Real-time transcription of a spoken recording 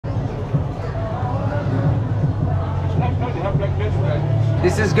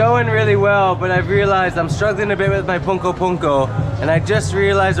This is going really well, but I've realized I'm struggling a bit with my punko punko, and I just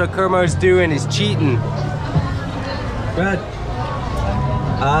realized what Kurmar's doing is cheating. Brad.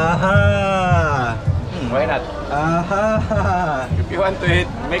 Aha! Why not? Aha! If you want to eat,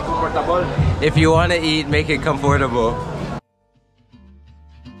 make comfortable. If you want to eat, make it comfortable.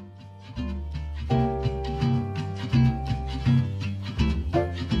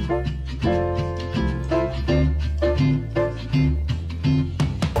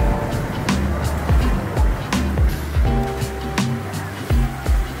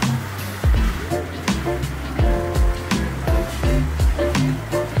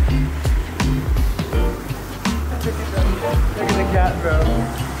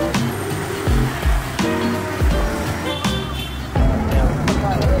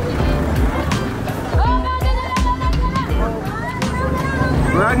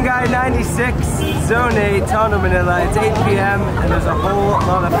 Barangay 96, Zone 8, Tondo, Manila. It's 8 p.m. and there's a whole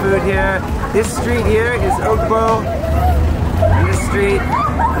lot of food here. This street here is Ugbo, and this street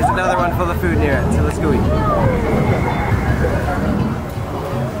is another one full of food near it. So let's go eat.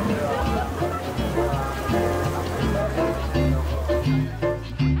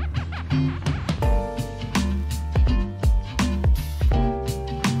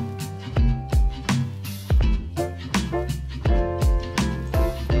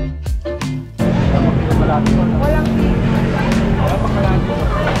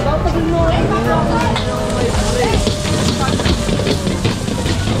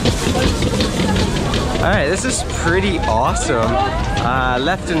 Alright, this is pretty awesome.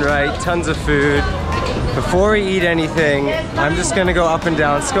 Left and right, tons of food. Before we eat anything, I'm just gonna go up and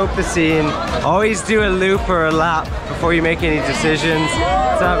down, scope the scene. Always do a loop or a lap before you make any decisions.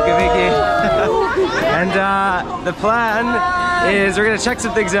 What's up, Bbq? And the plan is we're gonna check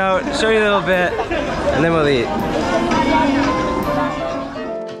some things out, show you a little bit, and then we'll eat.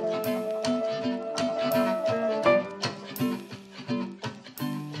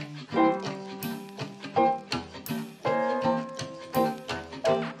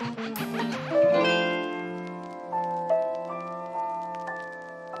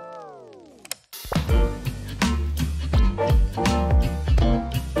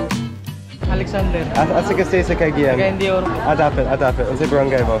 Alexander. Asa ka stay sa Cagayan? Cagayan. Adapit. Unsay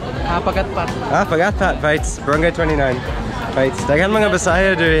barangay mo? Pagatpat. Pagatpat. Fights. Barangay 29. Fights. Daghan mga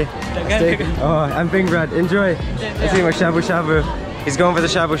Bisaya diri. Oh, I'm Bing Brad. Enjoy. Let's see, shabu shabu. He's going for the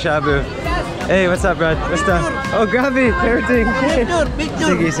shabu shabu. Hey, what's up, Brad? What's up? Oh, grabe. Parenting.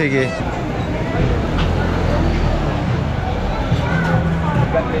 Sige.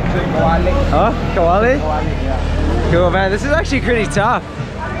 Oh, kawali? Cool, man. This is actually pretty tough.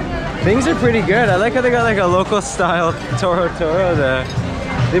 Things are pretty good. I like how they got like a local style toro there.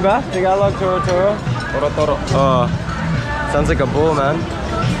 Diba? They got a lot of toro. Toro. Oh, sounds like a bull, man.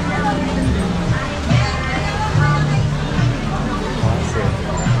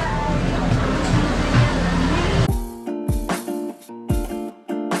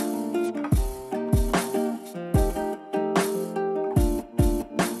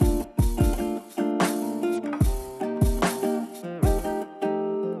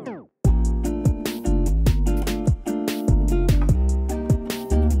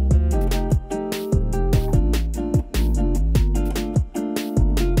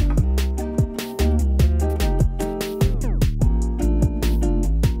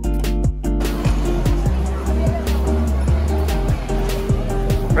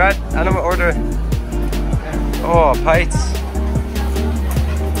 Brad, ano mo order? Oh, pints.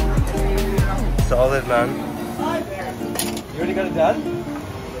 Solid, man. You already got it done?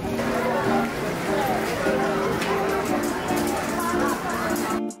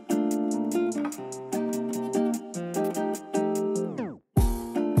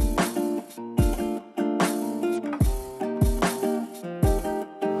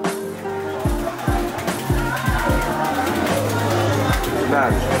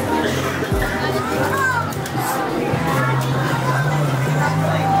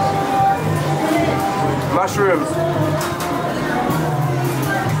 Mushrooms.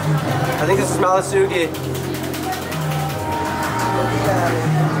 I think this is malasugi.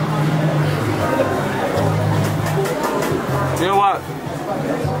 You know what?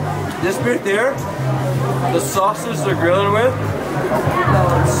 This bit there, the sauces they're grilling with,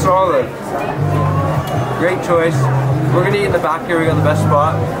 solid. Great choice. We're gonna eat in the back here, we got the best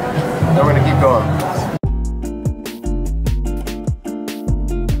spot. Then we're gonna keep going.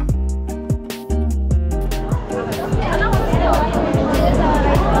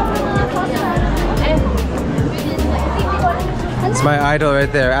 It's my idol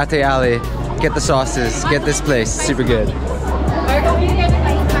right there, Ate Ali. Get the sauces, get this place, super good.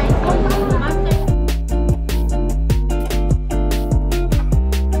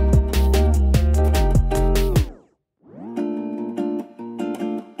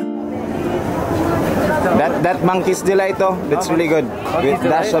 that monkey's delight though. That's really good. With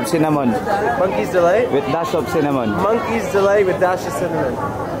dash of cinnamon. Monkey's Delight? With dash of cinnamon. Monkey's Delight with dash of cinnamon.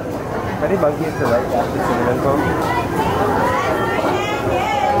 Pwede Monkey's Delight, dash of cinnamon po?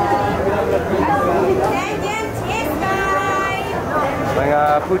 Mga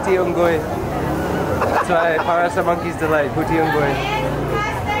puti unggoy. That's why, para sa Monkey's Delight, puti unggoy.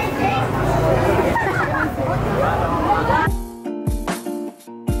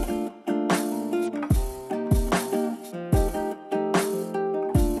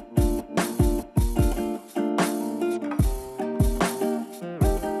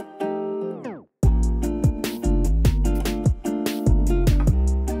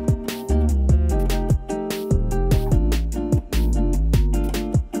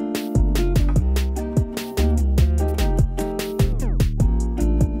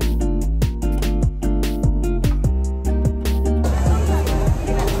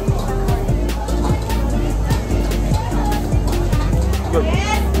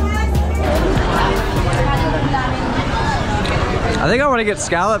 I think I want to get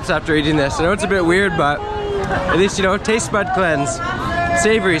scallops after eating this. I know it's a bit weird, but at least, you know, taste bud cleanse.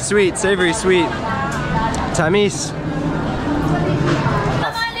 Savory, sweet, savory, sweet. Tamis.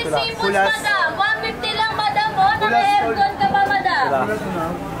 Kulas. 150 lang, madam. Naka-aircon ka pa, madam.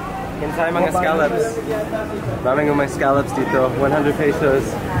 Can tayo mga scallops. Maraming mga scallops dito. 100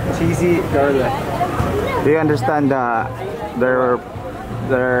 pesos. Cheesy garlic. Do you understand their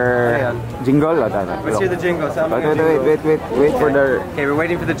jingle? Let's hear the jingle. Wait for their... Okay, we're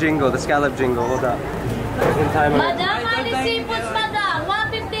waiting for the jingle, the scallop jingle. Hold up. Madam, Ali seafoods, madam.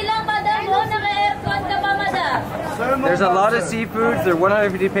 150 lang, madam. Naka-aircon ka pa, madam. There's a lot of seafoods. They're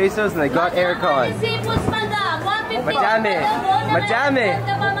 150 pesos and they got aircon. Seafoods, madam. 150 Madame. Madame.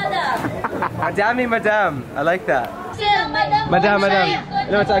 Madame, madame. I like that. Madam, madam.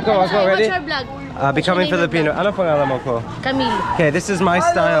 No, it's ako, ready? What's your vlog? Becoming Filipino. Ano pangalan mo ko? Camille. Okay, this is my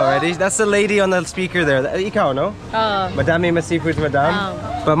style, ready? That's the lady on the speaker there. Ikaw, no? Madame ma seafoods, madam.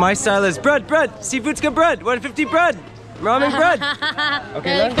 But my style is bread. Seafoods ka bread. 150 bread. Ramen bread.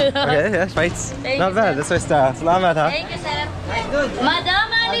 Okay lang? Okay, yeah, fights. Not bad, that's my style. Salamat, ha? Thank you, sir. Madam,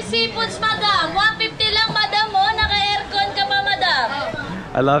 Ali seafoods, madam. 150 lang, madam mo. Naka-aircon ka pa, madam.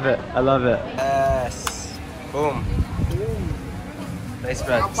 I love it. Yes. Boom. Nice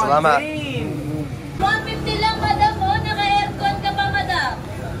bread. Salamat. 150 lang, madam mo. Naka-aircon ka pa, madam.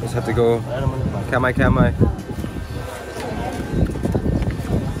 Just have to go kamay.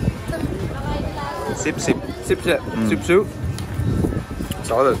 Sip.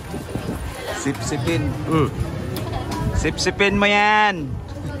 Solid. Sip-sipin. Sip-sipin mo yan.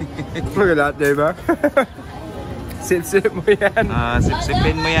 Look at that, diba? Sip mo yan.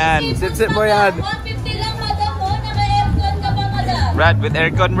 Sip-sipin mo yan. Sip mo yan. 150 lang, madam mo. Naka-aircon ka pa, madam. Brad, with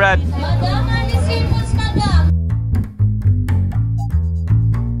aircon, Brad. Madam, Ali seafoods, madam.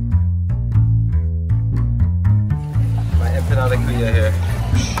 My empanada kuya here.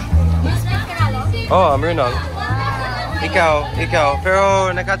 Oh, I'm Runong. Ikaw.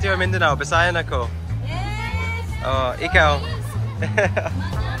 Pero nakatira Mindanao, Bisayan ako. Oh, ikaw.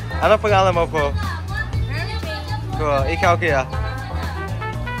 Ano pangalan mo po? Cool. Ikaw kaya?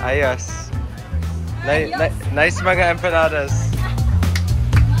 Ayos. Nice mga empanadas.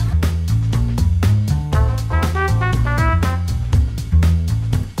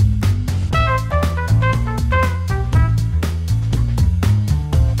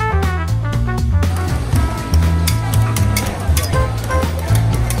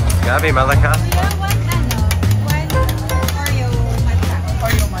 Gabi, malakas.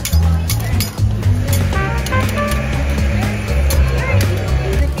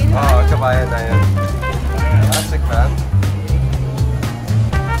 Oh, kabayan na yun. Classic, man.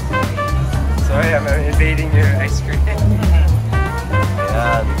 Sorry, I'm invading your ice cream.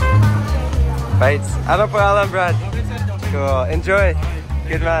 Ayan. Bites. Ano pangalan, Brad? Cool. Enjoy.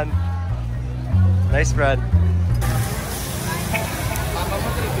 Good man. Nice, Brad.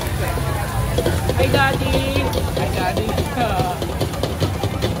 Hi, Daddy.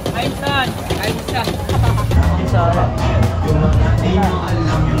 I'm son.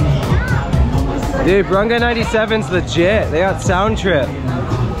 Dude, Brunga 97's legit. They got Sound Trip.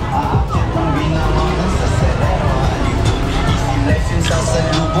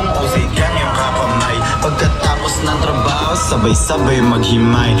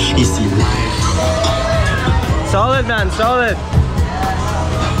 Solid, man, solid.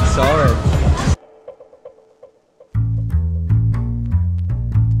 Solid.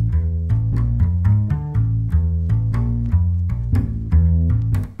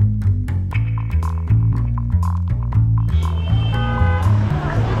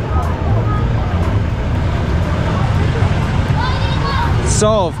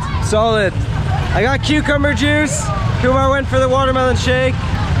 Solved. Solid. I got cucumber juice. Kumar went for the watermelon shake.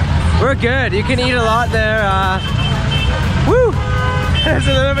 We're good. You can eat a lot there. Woo! There's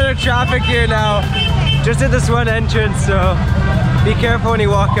a little bit of traffic here now. Just at this one entrance, so be careful when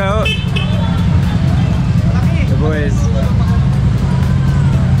you walk out. The boys.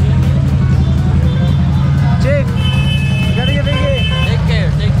 Jake, you gotta get biggie. Take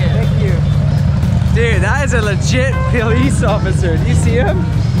care, take care. Thank you. Dude, that is a legit police officer. Do you see him?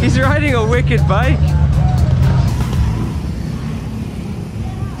 He's riding a wicked bike.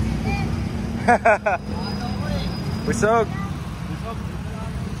 Busog.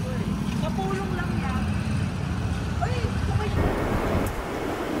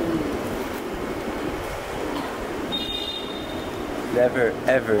 Never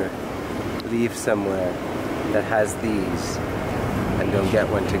ever leave somewhere that has these and don't get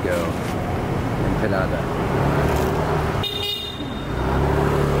one to go. Empanada.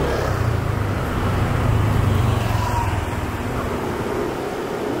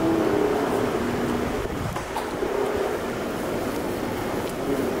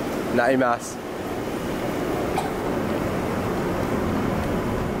 Naimas.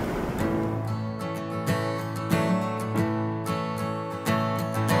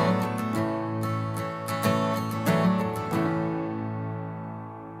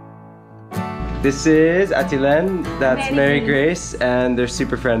 This is Atilen, that's Mary Grace, and they're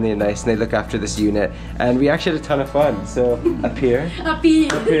super friendly and nice, and they look after this unit. And we actually had a ton of fun, so up here. Up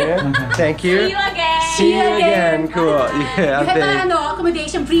here. Up here. Thank you. See you again. See you again. Cool. Yeah, You have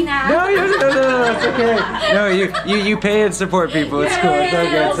accommodation free now. No, it's okay. No, you pay and support people. It's cool. It's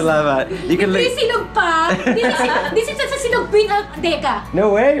okay. It's a lot. You can This is the Silog Queen of Deca.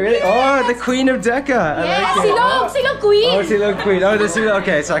 No way, really? Oh, the Queen of Deca. I like it. Silog Queen. Oh, Silog Queen. Oh, the Silog.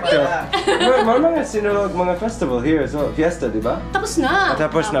 Okay, sakto. Mga Sinulog mga festival here as well. Fiesta, di ba? Tapos na.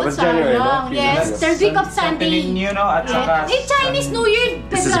 Tapos na. It's January, no? Yes, third week of Sunday. New, no? At saka... Chinese New Year.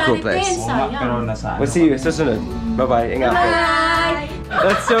 This is a cool place. Pero nasa... We'll see you. Susunod. Bye-bye. Ingat kayo. Bye.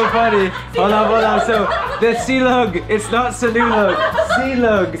 That's so funny. Hold on. So the silog, it's not Sinulog.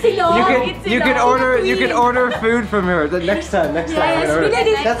 Silog. You can order food from her. The next time. Yes,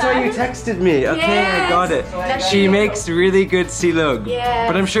 That's why you texted me. Okay, I got it. She makes really good silog. Yes.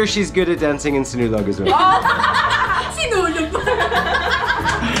 But I'm sure she's good at dancing in Sinulog as well. Sinulog.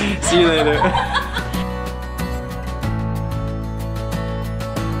 See you later.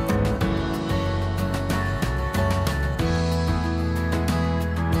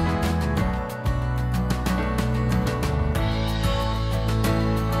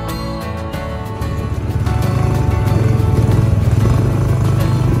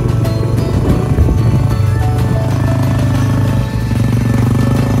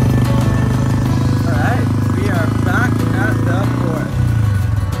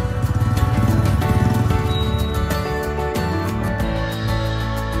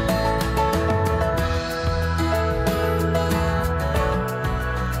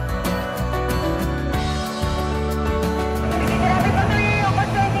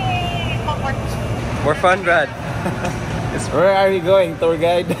 More fun, Brad. Where are we going, tour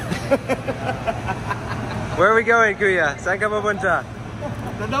guide? Where are we going, Kuya? Saan ka pupunta?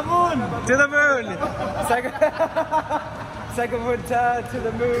 To the moon! To the moon! Saan ka pupunta? To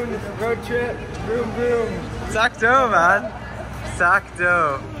the moon. Road trip. Vroom vroom. Sakto, man.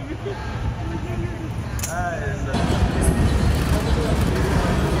 Sakto.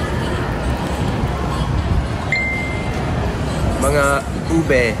 Mga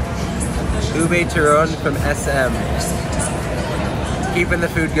ube. Ube turon from SM. Keeping the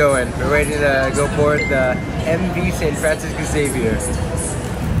food going. We're ready to go board the MV St. Francis Xavier.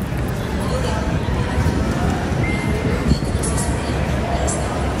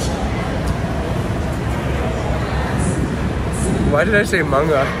 Why did I say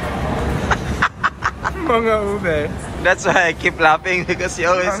manga? Manga ube. That's why I keep laughing because you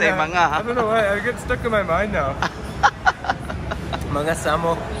always say I manga. don't know why. I get stuck in my mind now. Manga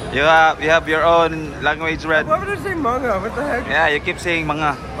samo. You have your own language, Red. Why would I say manga? What the heck? Yeah, you keep saying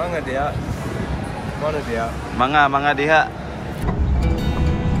manga. Manga dia. Mana dia? Manga diha.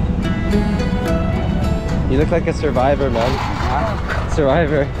 You look like a survivor, man.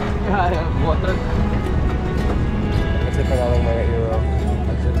 Survivor. Water. What's it pangalang mga euro?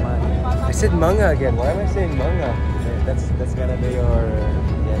 I said manga again. Why am I saying manga? That's gonna be your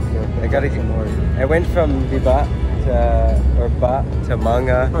I gotta get more. I went from biba to ba to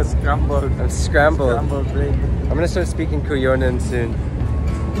manga. scrambled. I'm scrambled. Scrambled brain. I'm gonna start speaking Kuyonan soon.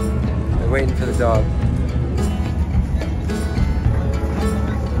 I'm waiting for the dog.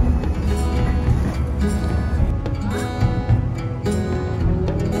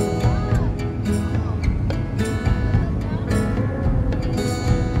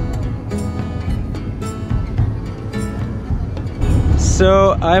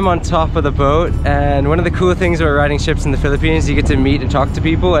 So I'm on top of the boat, and one of the cool things about riding ships in the Philippines, you get to meet and talk to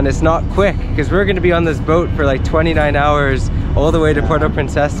people, and it's not quick because we're going to be on this boat for like 29 hours all the way to Puerto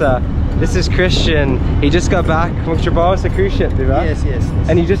Princesa. This is Christian. He just got back. Magtrabaho sa cruise ship, diba? Yes.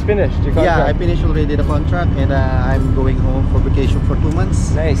 And you just finished your contract? Yeah, I finished already the contract, and I'm going home for vacation for 2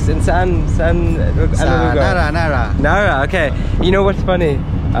 months. Nice. And saan Sa Nara. Nara, okay. You know what's funny?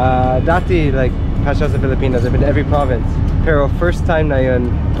 Dati, like, Pasyal sa Pilipinas, I've been to every province. Pero first time na yun,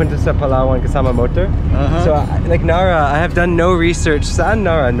 punta sa Palawan kasama motor. So, like Nara, I have done no research. Saan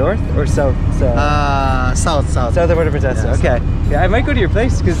Nara? North or south? South. South of Puerto Princesa, Yeah, okay. Yeah, I might go to your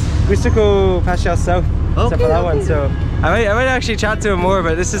place because gusto ko Pasyal south sa Palawan. Okay. So I might actually chat to him more,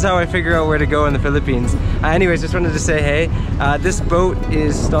 but this is how I figure out where to go in the Philippines. Anyways, just wanted to say hey. This boat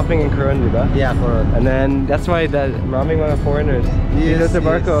is stopping in Coron, diba? Yeah, Coron. And then that's why that maraming mga foreigners dito sa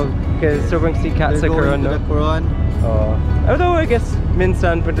barko kasi sobrang sikat sa Coron, no? Coron. Oh. Although I guess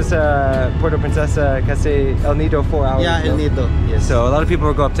minsan punta sa Puerto Princesa kasi El Nido 4 hours. Yeah, El Nido. Yes. So a lot of people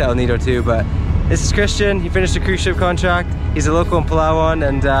will go up to El Nido too, but this is Christian. He finished a cruise ship contract. He's a local in Palawan,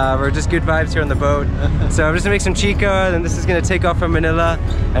 and we're just good vibes here on the boat. So I'm just gonna make some chica, and this is gonna take off from Manila,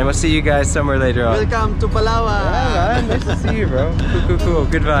 and we'll see you guys somewhere later on. Welcome to Palawan. Yeah, man. Nice to see you, bro. Cool.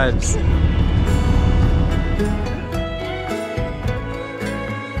 Good vibes.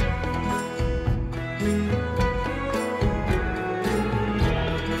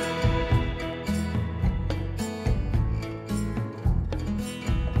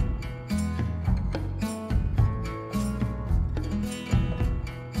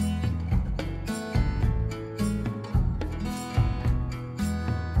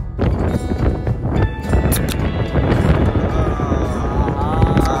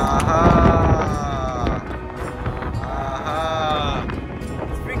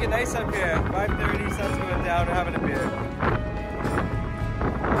 Nice up here. 5:30, sun's going down, we're having a beer.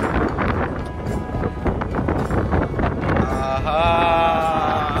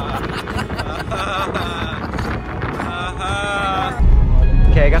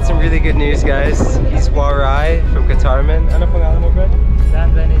 Okay, I got some really good news, guys. He's Warai from Katarman. Ano pangalan mo, Brad?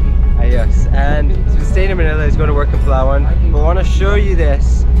 Yes, and he's been staying in Manila. He's going to work in Palawan. But I want to show you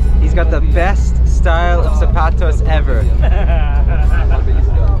this. He's got the best style of zapatos ever.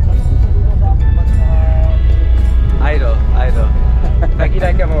 Idol.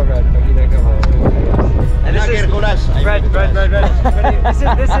 Pakita ka mo, Brad. And this is Brad.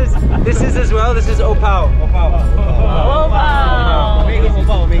 This is as well. This is Opao.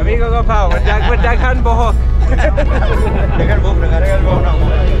 Amigo Opao. With daghan bohok.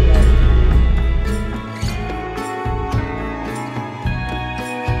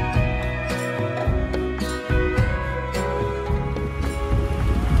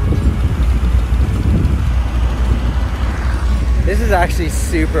 This is actually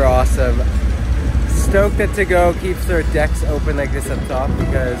super awesome. Stoked that To Go keeps their decks open like this up top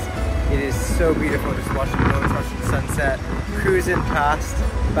because it is so beautiful just watching the boats, watching the sunset, cruising past,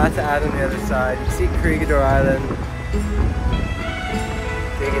 about to add on the other side. You can see Corregidor Island.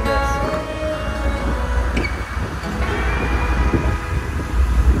 Digging this.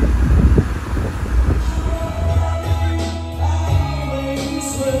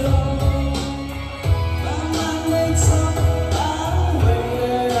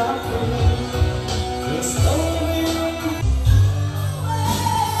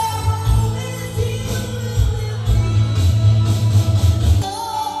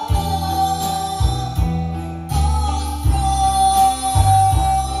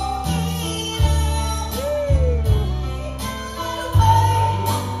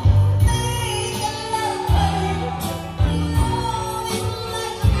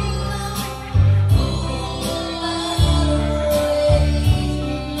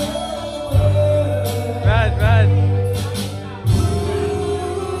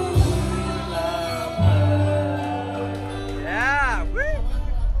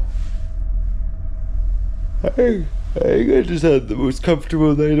 I just had the most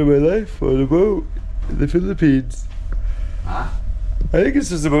comfortable night of my life on a boat in the Philippines. I think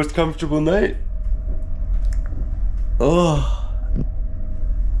this is the most comfortable night. Oh.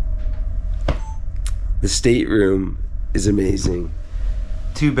 The stateroom is amazing.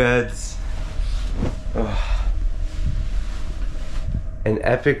 2 beds. Oh. An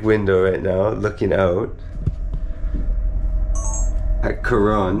epic window right now looking out at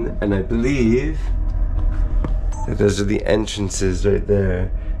Coron, and I believe that those are the entrances right there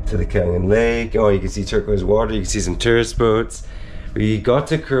to the Canyon Lake. Oh, you can see turquoise water, you can see some tourist boats. We got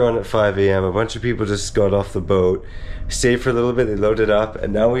to Coron at 5 AM. A bunch of people just got off the boat, stayed for a little bit, they loaded up,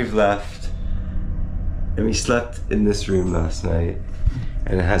 and now we've left. And we slept in this room last night.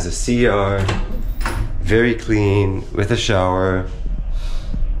 and it has a CR, very clean, with a shower,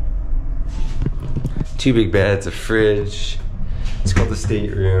 2 big beds, a fridge. It's called the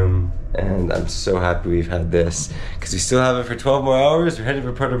stateroom, and I'm so happy we've had this because we still have it for 12 more hours. We're heading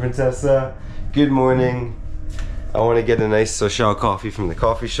for Puerto Princesa. Good morning. I want to get a nice social coffee from the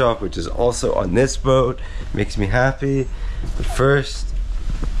coffee shop, which is also on this boat. Makes me happy. But first,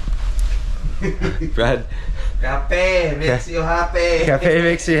 Brad. Cafe makes you happy. Cafe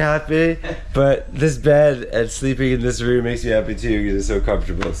makes me happy, but this bed and sleeping in this room makes me happy too because it's so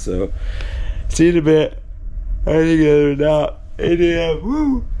comfortable. So, see you in a bit. I think it's now 8 a.m.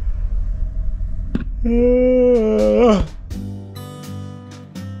 Woo!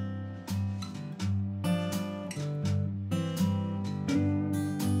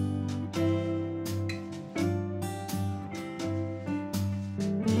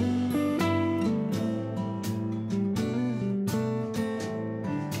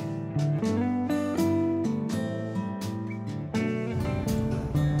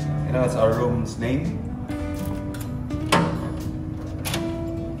 You know what's our room's name?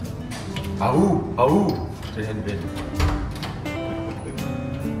 Au! Au! 300.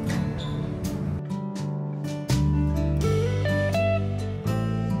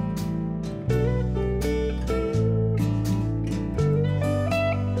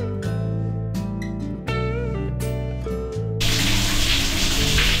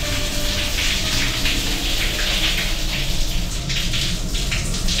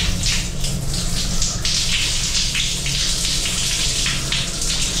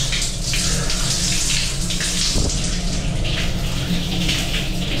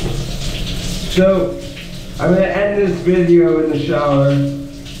 So, I'm gonna end this video in the shower.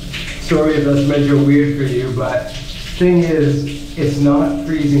 Sorry if that's meant to weird for you, but thing is, it's not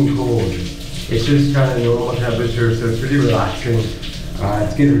freezing cold. It's just kind of normal temperature, so it's pretty relaxing.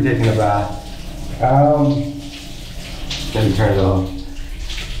 It's good for taking a bath. Let me turn it off.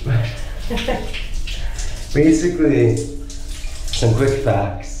 Basically, some quick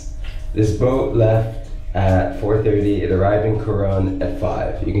facts. This boat left at 4:30, it arrived in Coron at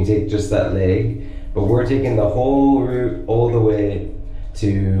 5. You can take just that leg, but we're taking the whole route all the way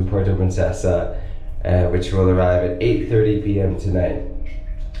to Puerto Princesa, which will arrive at 8:30 p.m. tonight.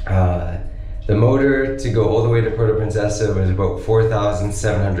 The motor to go all the way to Puerto Princesa was about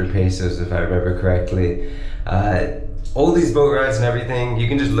 4,700 pesos, if I remember correctly. All these boat rides and everything, you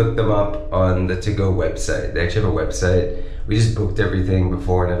can just look them up on the To Go website. They actually have a website. We just booked everything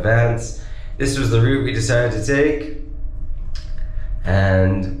before in advance. This was the route we decided to take,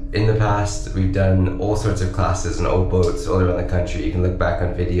 and in the past we've done all sorts of classes on old boats all around the country. You can look back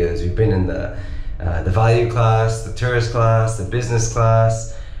on videos. We've been in the value class, the tourist class, the business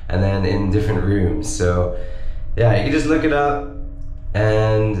class, and then in different rooms. So yeah, you can just look it up,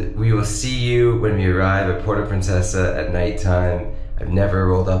 and we will see you when we arrive at Puerto Princesa at nighttime. I've never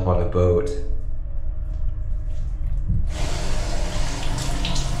rolled up on a boat.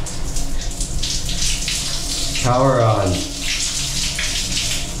 Power on.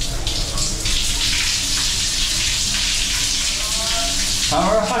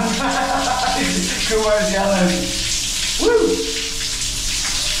 Power on. Kumar's yelling. Woo!